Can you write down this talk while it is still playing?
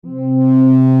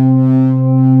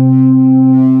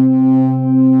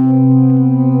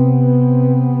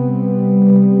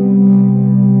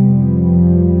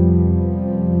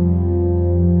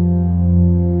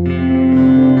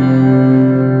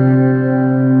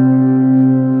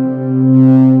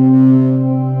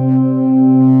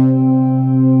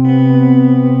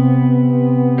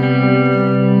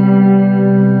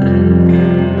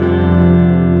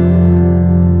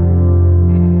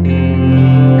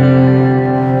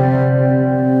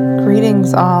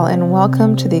Greetings all, and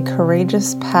welcome to the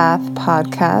Courageous Path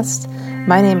podcast.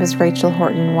 My name is Rachel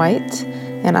Horton White,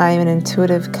 and I am an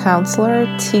intuitive counselor,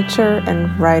 teacher,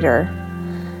 and writer.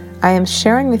 I am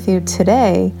sharing with you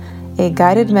today a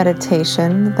guided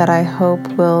meditation that I hope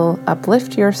will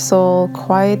uplift your soul,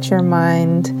 quiet your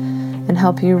mind, and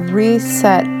help you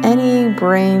reset any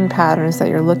brain patterns that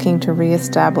you're looking to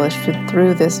reestablish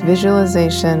through this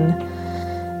visualization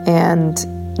and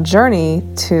journey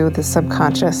to the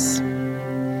subconscious.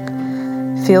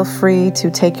 Feel free to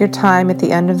take your time at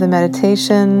the end of the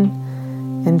meditation.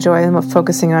 Enjoy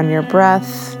focusing on your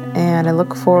breath, and I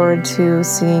look forward to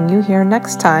seeing you here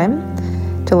next time.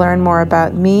 To learn more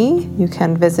about me, you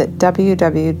can visit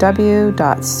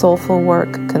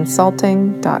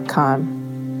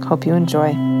www.soulfulworkconsulting.com. Hope you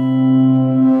enjoy.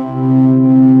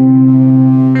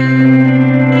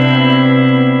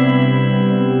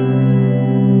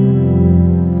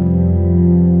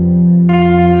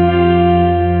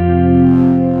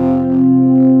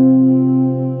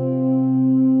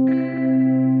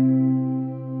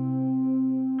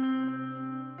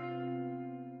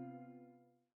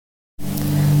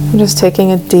 I'm just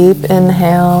taking a deep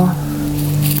inhale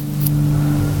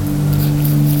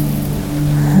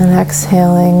and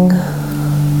exhaling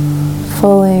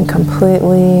fully and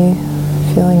completely,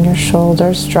 feeling your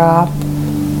shoulders drop,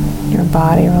 your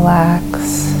body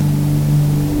relax.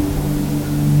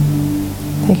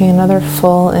 Taking another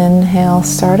full inhale,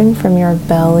 starting from your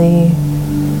belly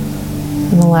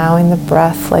and allowing the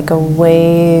breath like a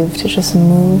wave to just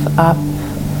move up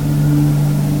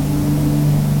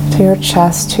to your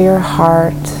chest, to your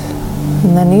heart,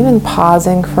 and then even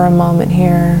pausing for a moment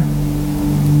here,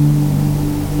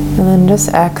 and then just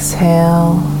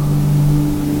exhale,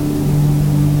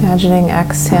 imagining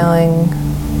exhaling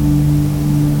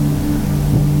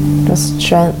just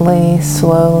gently,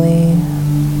 slowly,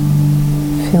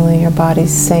 feeling your body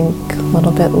sink a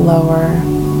little bit lower.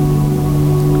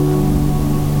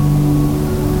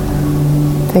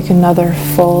 Take another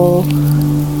full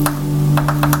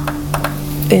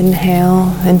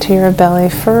inhale into your belly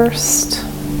first,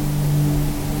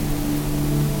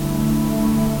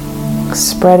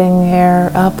 spreading the air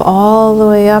up all the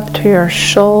way up to your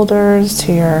shoulders,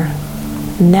 to your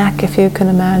neck, if you can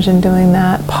imagine doing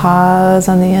that. Pause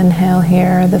on the inhale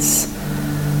here, this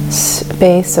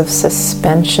space of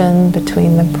suspension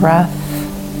between the breath,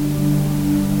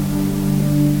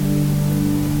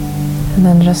 and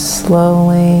then just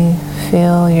slowly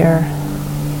feel your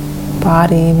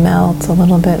body melt a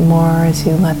little bit more as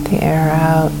you let the air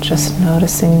out, just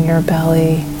noticing your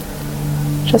belly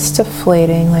just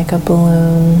deflating like a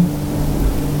balloon.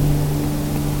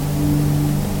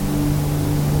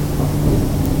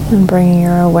 And bringing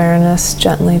your awareness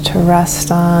gently to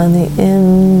rest on the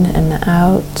in and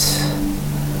out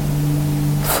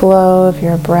flow of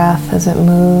your breath as it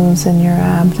moves in your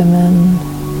abdomen.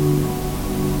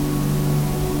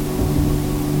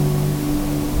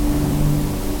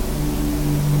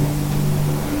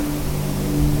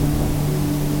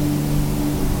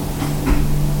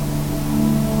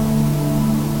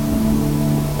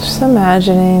 Just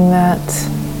imagining that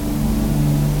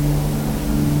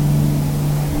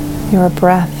your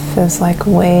breath is like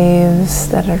waves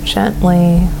that are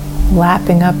gently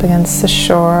lapping up against the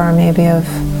shore, maybe of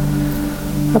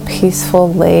a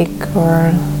peaceful lake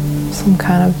or some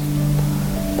kind of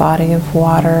body of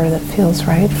water that feels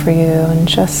right for you, and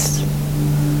just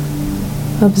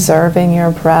observing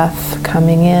your breath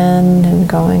coming in and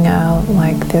going out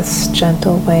like this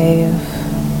gentle wave.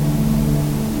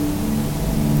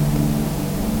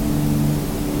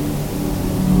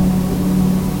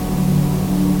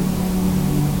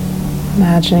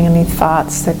 Imagining any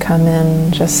thoughts that come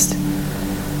in, just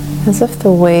as if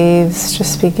the waves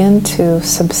just begin to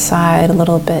subside a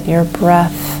little bit. Your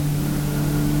breath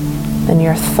and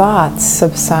your thoughts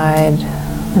subside,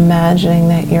 imagining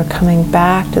that you're coming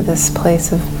back to this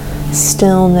place of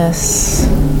stillness,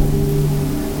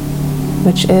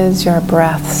 which is your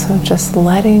breath. So just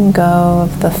letting go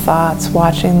of the thoughts,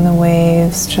 watching the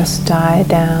waves just die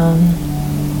down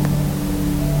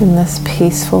in this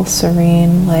peaceful,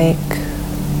 serene lake.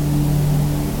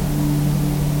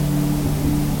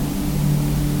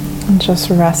 And just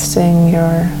resting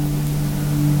your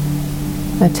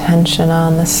attention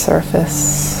on the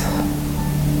surface.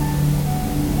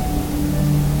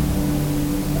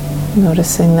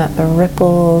 Noticing that the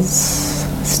ripples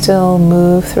still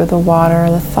move through the water.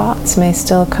 The thoughts may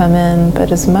still come in,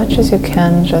 but as much as you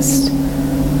can, just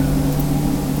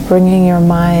bringing your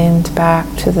mind back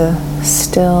to the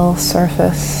still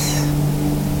surface,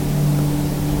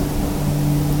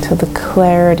 to the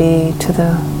clarity, to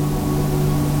the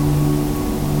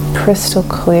crystal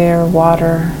clear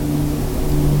water.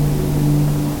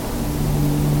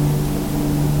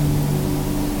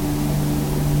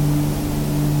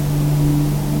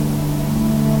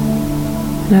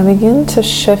 Now begin to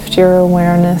shift your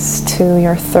awareness to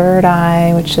your third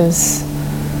eye, which is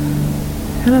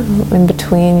kind of in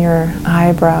between your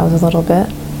eyebrows a little bit.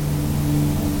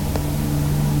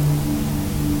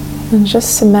 And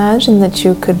just imagine that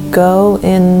you could go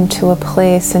into a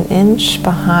place an inch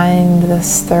behind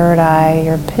this third eye,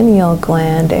 your pineal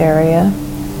gland area.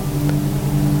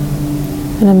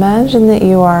 And imagine that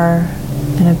you are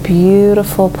in a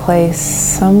beautiful place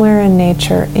somewhere in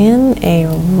nature in a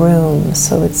room.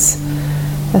 So it's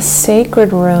a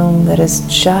sacred room that is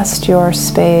just your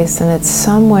space, and it's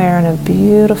somewhere in a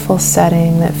beautiful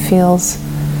setting that feels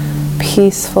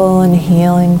peaceful and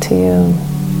healing to you.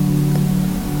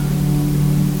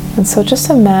 And so just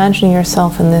imagine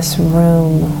yourself in this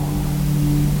room,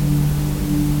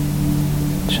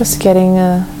 just getting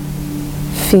a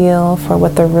feel for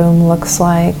what the room looks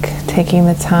like, taking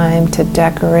the time to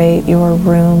decorate your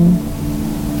room,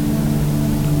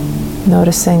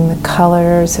 noticing the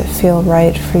colors that feel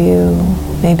right for you.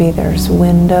 Maybe there's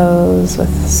windows with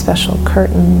special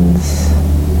curtains.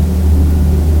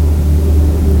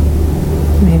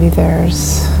 Maybe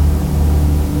there's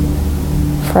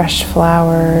fresh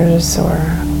flowers or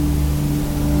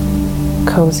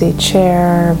cozy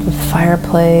chair with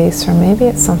fireplace, or maybe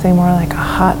it's something more like a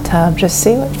hot tub. Just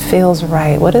see what feels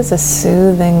right. What is in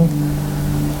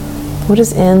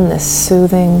this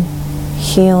soothing,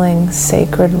 healing,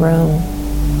 sacred room?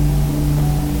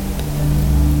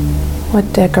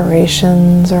 What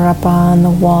decorations are up on the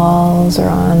walls or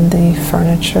on the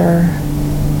furniture?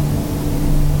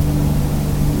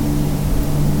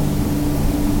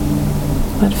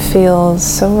 What feels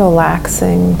so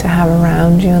relaxing to have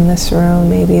around you in this room?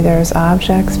 Maybe there's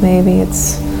objects, maybe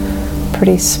it's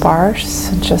pretty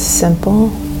sparse, just simple.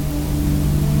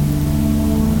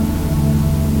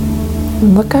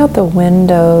 And look out the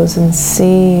windows and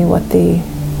see what the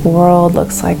world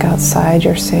looks like outside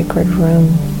your sacred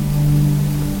room.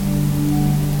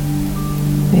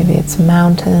 Maybe it's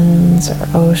mountains or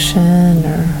ocean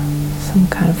or some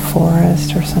kind of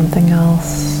forest or something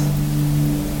else.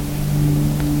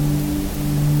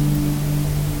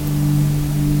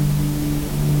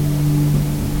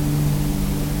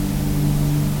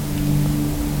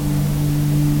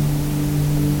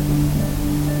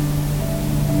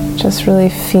 Just really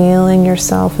feeling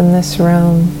yourself in this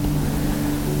room.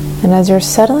 And as you're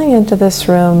settling into this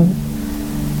room,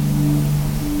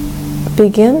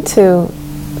 begin to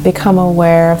become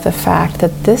aware of the fact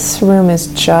that this room is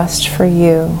just for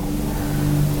you.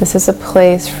 This is a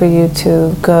place for you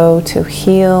to go to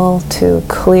heal, to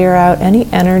clear out any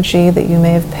energy that you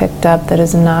may have picked up that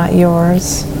is not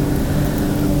yours.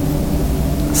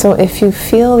 So if you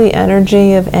feel the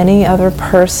energy of any other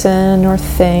person or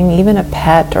thing, even a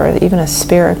pet or even a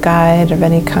spirit guide of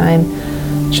any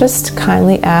kind, just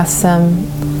kindly ask them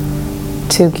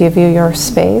to give you your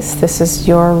space. This is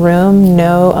your room.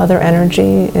 No other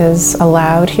energy is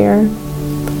allowed here.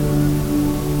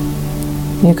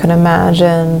 You can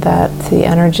imagine that the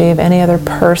energy of any other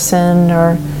person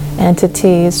or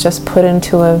entity is just put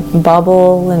into a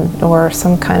bubble or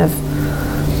some kind of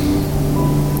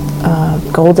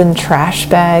golden trash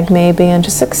bag maybe, and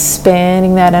just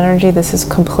expanding that energy. This is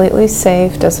completely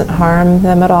safe, doesn't harm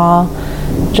them at all.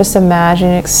 Just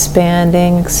imagine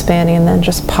expanding, and then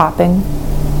just popping.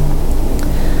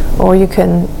 Or you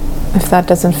can, if that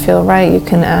doesn't feel right, you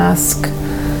can ask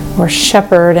or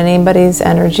shepherd anybody's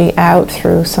energy out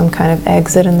through some kind of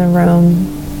exit in the room.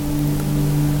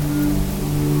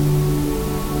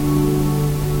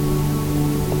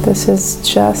 This is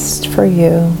just for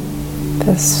you,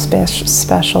 this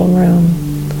special room.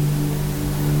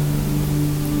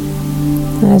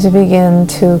 And as you begin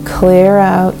to clear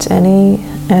out any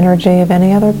energy of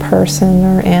any other person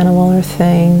or animal or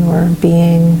thing or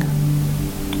being,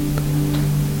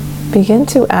 begin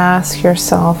to ask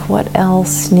yourself what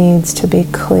else needs to be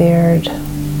cleared.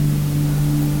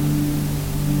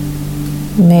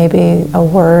 Maybe a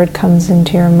word comes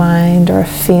into your mind or a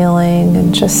feeling,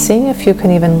 and just seeing if you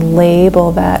can even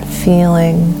label that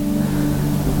feeling.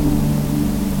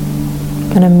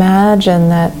 And imagine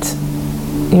that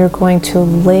you're going to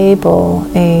label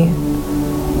a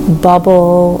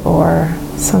bubble or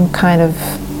some kind of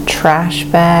trash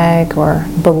bag or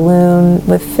balloon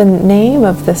with the name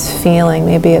of this feeling.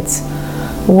 Maybe it's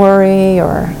worry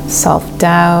or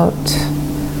self-doubt,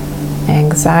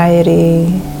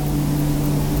 anxiety,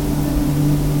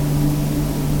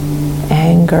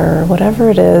 anger, whatever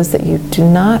it is that you do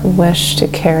not wish to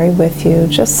carry with you,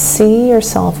 just see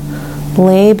yourself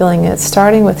labeling it,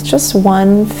 starting with just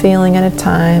one feeling at a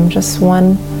time, just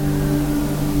one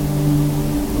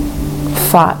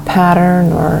thought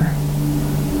pattern or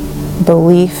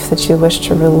belief that you wish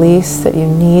to release, that you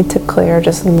need to clear,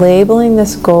 just labeling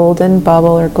this golden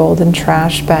bubble or golden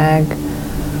trash bag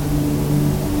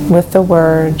with the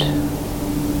word,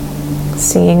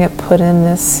 seeing it put in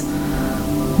this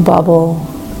bubble,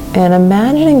 and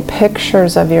imagining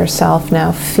pictures of yourself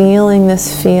now, feeling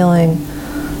this feeling,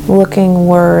 looking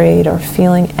worried or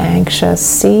feeling anxious.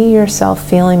 See yourself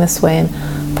feeling this way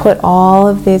and put all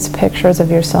of these pictures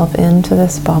of yourself into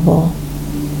this bubble.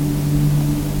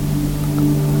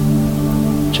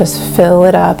 Just fill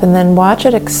it up and then watch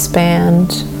it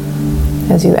expand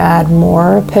as you add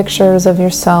more pictures of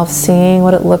yourself, seeing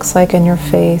what it looks like in your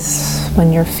face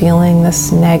when you're feeling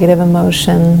this negative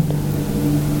emotion,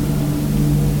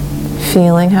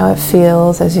 feeling how it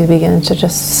feels as you begin to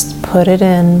just put it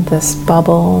in this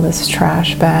bubble, this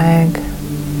trash bag.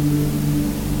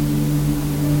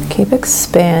 Keep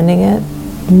expanding it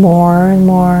more and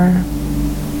more.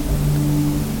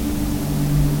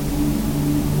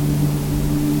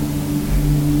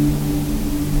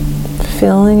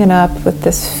 Filling it up with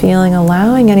this feeling,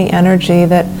 allowing any energy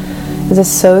that is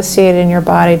associated in your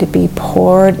body to be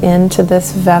poured into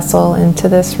this vessel, into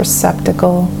this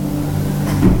receptacle.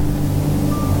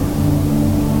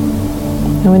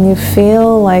 And when you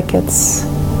feel like it's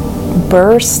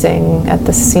bursting at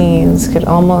the seams, could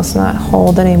almost not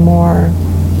hold anymore,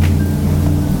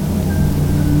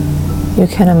 you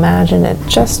can imagine it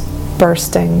just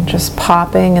bursting, just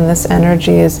popping, and this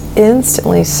energy is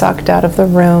instantly sucked out of the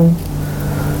room.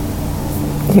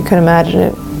 You can imagine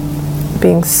it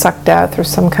being sucked out through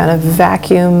some kind of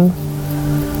vacuum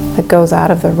that goes out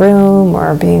of the room,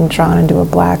 or being drawn into a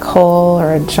black hole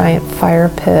or a giant fire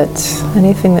pit,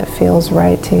 anything that feels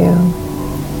right to you.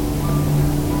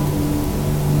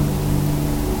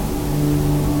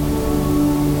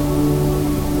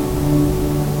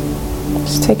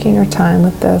 Just taking your time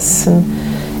with this,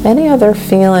 and any other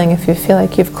feeling, if you feel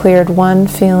like you've cleared one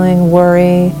feeling,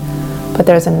 worry, but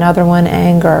there's another one,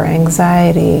 anger,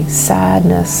 anxiety,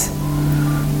 sadness,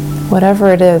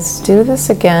 whatever it is, do this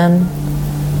again,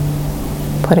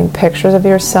 putting pictures of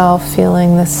yourself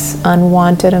feeling this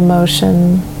unwanted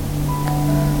emotion,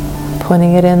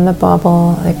 putting it in the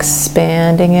bubble,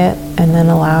 expanding it, and then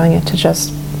allowing it to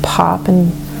just pop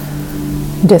and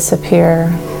disappear,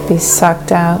 be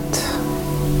sucked out.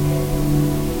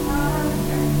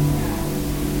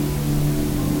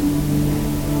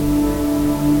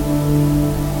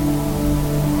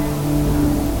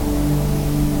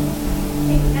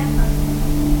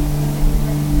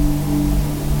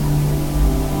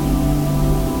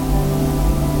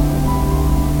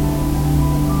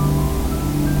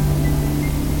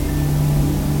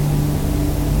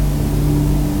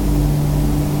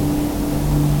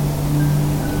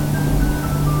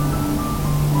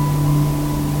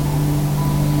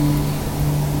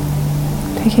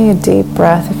 Taking a deep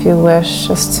breath if you wish,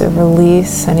 just to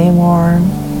release any more.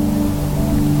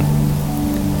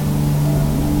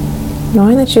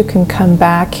 Knowing that you can come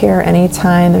back here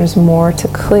anytime there's more to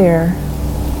clear.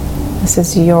 This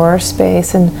is your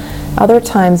space, and other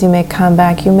times you may come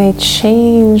back, you may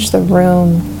change the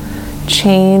room,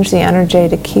 change the energy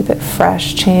to keep it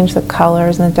fresh, change the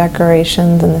colors and the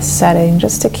decorations and the setting,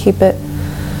 just to keep it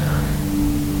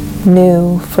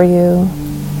new for you.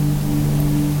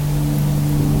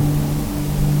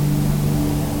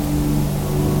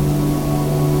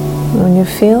 When you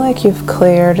feel like you've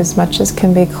cleared as much as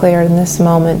can be cleared in this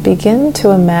moment, begin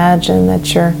to imagine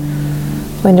that you're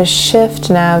going to shift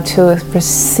now to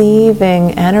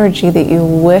receiving energy that you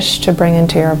wish to bring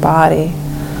into your body.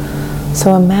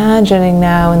 So imagining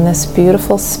now in this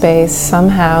beautiful space,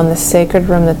 somehow in this sacred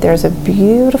room, that there's a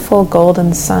beautiful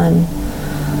golden sun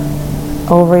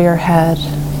over your head.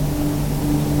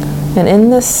 And in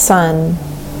this sun,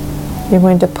 you're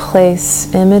going to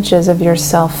place images of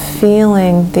yourself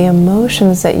feeling the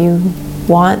emotions that you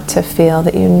want to feel,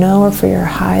 that you know are for your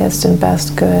highest and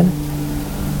best good.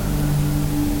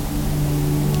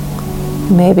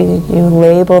 Maybe you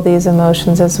label these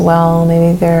emotions as well.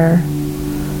 Maybe they're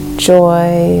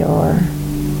joy or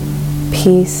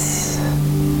peace,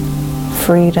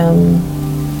 freedom,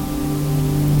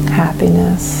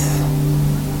 happiness,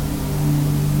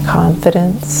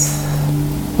 confidence.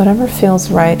 Whatever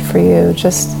feels right for you,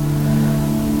 just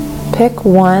pick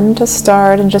one to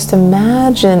start and just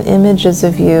imagine images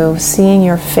of you, seeing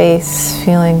your face,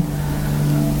 feeling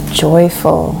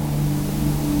joyful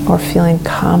or feeling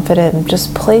confident, and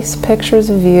just place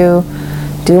pictures of you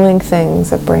doing things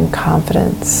that bring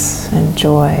confidence and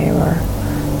joy or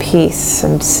peace,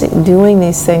 and doing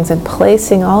these things and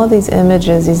placing all of these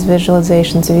images, these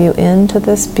visualizations of you into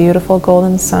this beautiful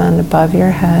golden sun above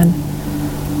your head.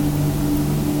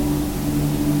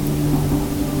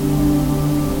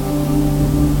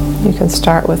 You can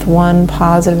start with one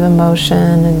positive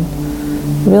emotion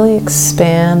and really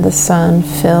expand the sun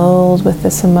filled with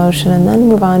this emotion, and then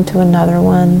move on to another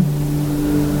one.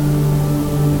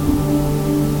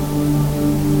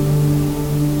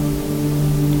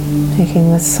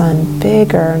 Making the sun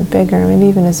bigger and bigger, maybe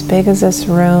even as big as this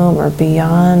room or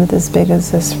beyond as big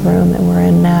as this room that we're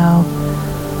in now.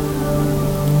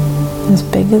 As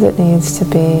big as it needs to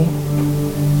be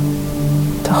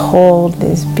to hold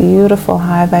these beautiful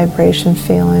high vibration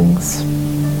feelings.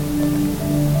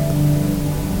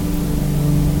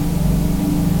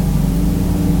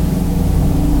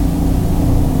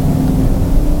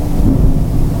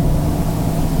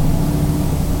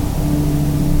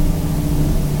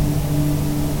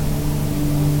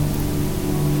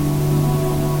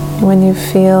 When you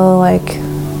feel like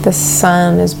the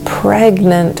sun is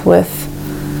pregnant with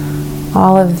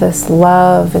all of this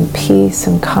love and peace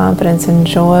and confidence and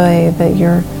joy that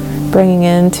you're bringing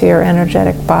into your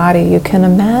energetic body, you can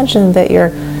imagine that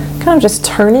you're kind of just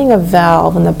turning a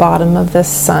valve in the bottom of this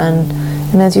sun.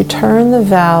 And as you turn the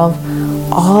valve,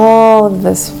 all of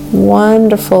these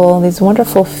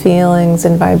wonderful feelings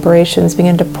and vibrations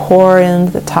begin to pour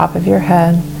into the top of your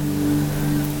head.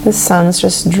 The sun's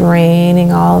just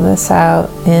draining all of this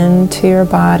out into your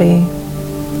body.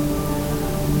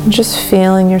 And just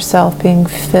feeling yourself being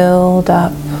filled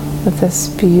up with this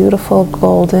beautiful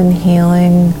golden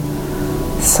healing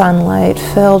sunlight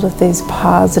filled with these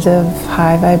positive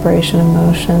high vibration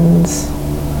emotions.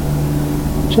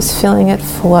 Just feeling it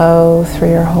flow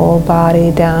through your whole body,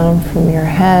 down from your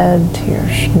head to your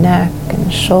neck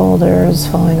and shoulders,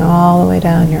 flowing all the way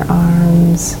down your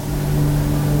arms,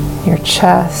 your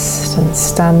chest and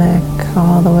stomach,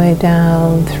 all the way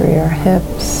down through your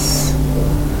hips,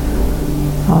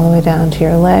 all the way down to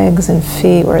your legs and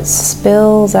feet, where it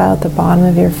spills out the bottom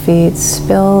of your feet,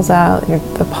 spills out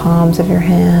the palms of your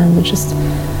hands, and just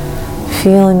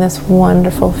feeling this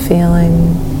wonderful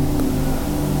feeling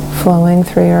flowing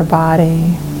through your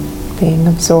body, being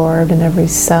absorbed in every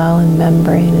cell and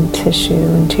membrane and tissue,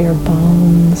 into your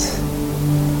bones.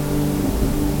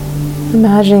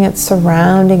 Imagining it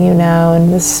surrounding you now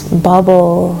in this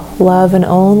bubble. Love and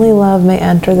only love may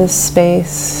enter this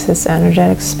space, this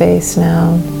energetic space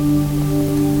now.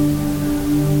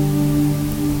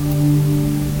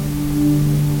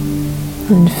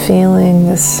 And feeling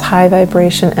this high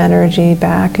vibration energy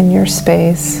back in your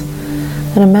space.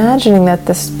 And imagining that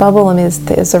this bubble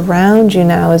is around you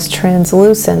now, is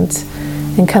translucent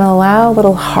and can allow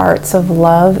little hearts of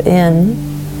love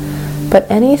in. But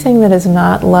anything that is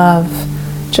not love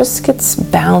just gets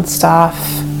bounced off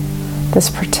this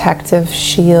protective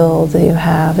shield that you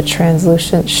have, a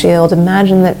translucent shield.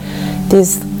 Imagine that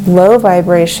these low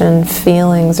vibration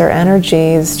feelings or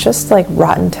energies, just like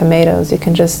rotten tomatoes, you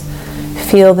can just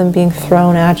feel them being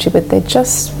thrown at you, but they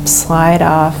just slide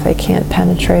off. They can't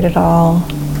penetrate at all.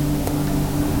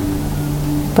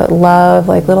 But love,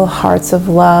 like little hearts of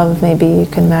love, maybe you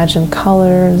can imagine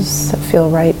colors that feel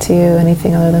right to you,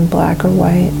 anything other than black or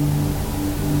white.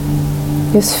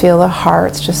 Just feel the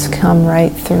hearts just come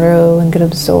right through and get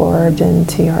absorbed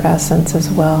into your essence as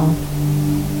well.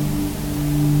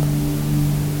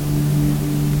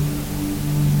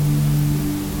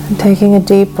 And taking a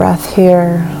deep breath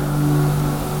here,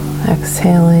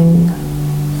 exhaling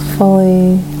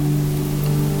fully.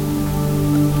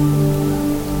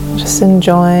 Just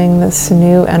enjoying this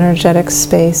new energetic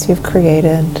space you've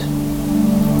created.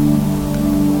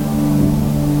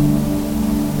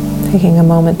 Taking a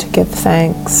moment to give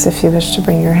thanks. If you wish to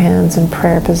bring your hands in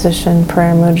prayer position,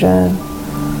 prayer mudra.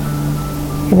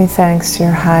 Giving thanks to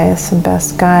your highest and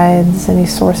best guides, any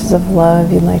sources of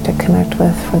love you'd like to connect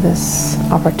with for this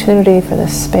opportunity, for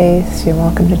this space. You're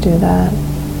welcome to do that.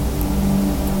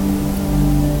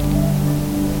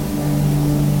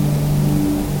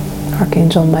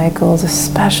 Archangel Michael is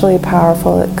especially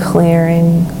powerful at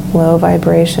clearing low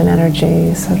vibration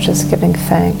energy, so just giving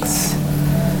thanks.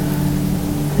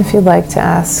 If you'd like to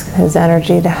ask his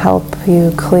energy to help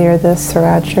you clear this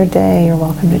throughout your day, you're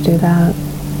welcome to do that.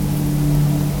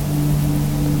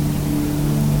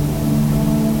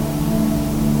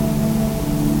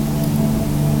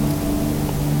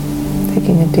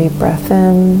 Taking a deep breath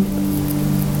in.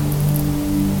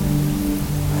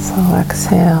 So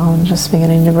exhale and just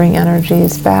beginning to bring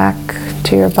energies back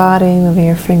to your body, moving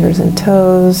your fingers and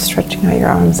toes, stretching out your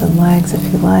arms and legs if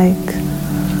you like.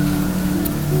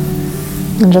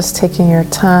 And just taking your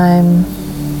time.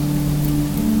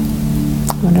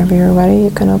 Whenever you're ready, you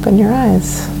can open your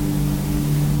eyes.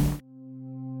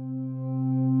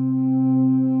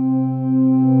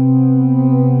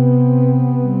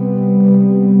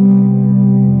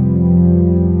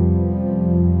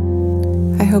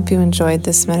 I hope you enjoyed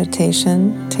this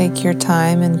meditation. Take your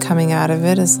time in coming out of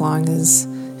it as long as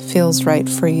it feels right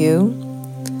for you.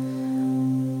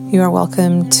 You are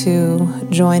welcome to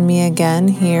join me again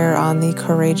here on the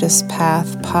Courageous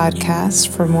Path podcast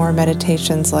for more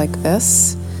meditations like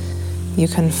this. You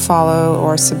can follow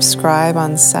or subscribe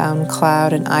on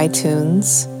SoundCloud and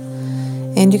iTunes.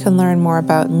 And you can learn more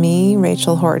about me,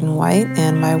 Rachel Horton White,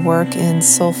 and my work in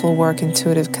Soulful Work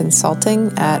Intuitive Consulting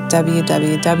at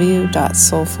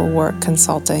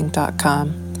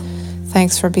www.soulfulworkconsulting.com.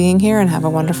 Thanks for being here and have a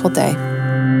wonderful day.